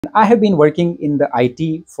I have been working in the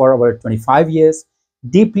IT for over 25 years,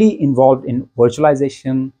 deeply involved in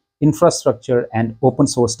virtualization, infrastructure, and open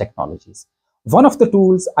source technologies. One of the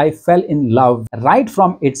tools I fell in love right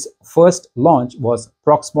from its first launch was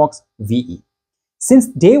Proxmox VE. Since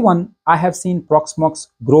day one, I have seen Proxmox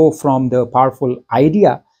grow from the powerful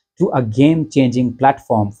idea to a game-changing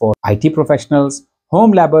platform for IT professionals,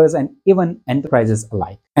 home labbers, and even enterprises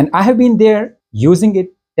alike. And I have been there using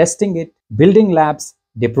it, testing it, building labs,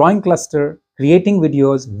 deploying cluster, creating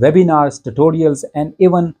videos, webinars, tutorials, and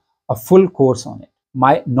even a full course on it.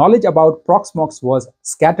 My knowledge about Proxmox was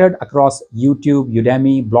scattered across YouTube,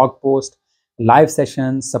 Udemy, blog posts, live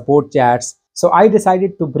sessions, support chats. So I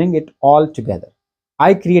decided to bring it all together.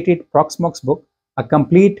 I created Proxmox book, a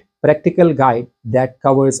complete practical guide that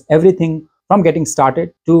covers everything from getting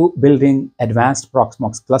started to building advanced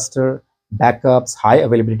Proxmox cluster, backups, high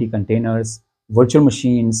availability containers, virtual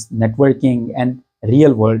machines, networking, and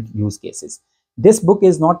real-world use cases. This book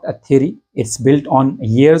is not a theory. It's built on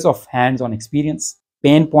years of hands-on experience,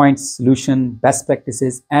 pain points, solution, best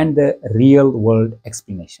practices, and the real-world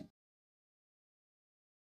explanation.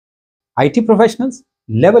 IT professionals,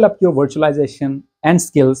 level up your virtualization and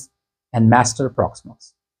skills and master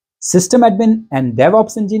Proxmox. System admin and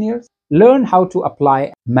DevOps engineers, learn how to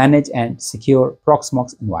apply, manage, and secure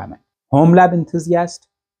Proxmox environment. Home lab enthusiast,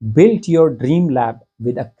 build your dream lab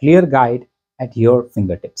with a clear guide at your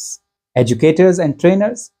fingertips. Educators and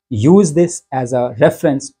trainers, use this as a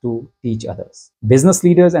reference to teach others. Business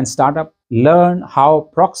leaders and startup, learn how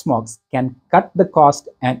Proxmox can cut the cost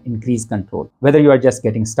and increase control. Whether you are just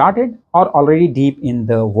getting started or already deep in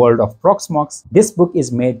the world of Proxmox, this book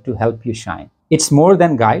is made to help you shine. It's more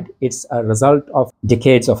than guide, it's a result of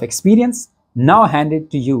decades of experience, now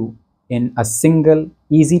handed to you in a single,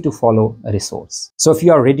 easy to follow resource. So if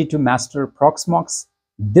you are ready to master Proxmox,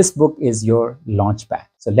 this book is your launch pad.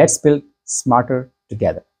 So let's build smarter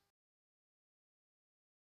together.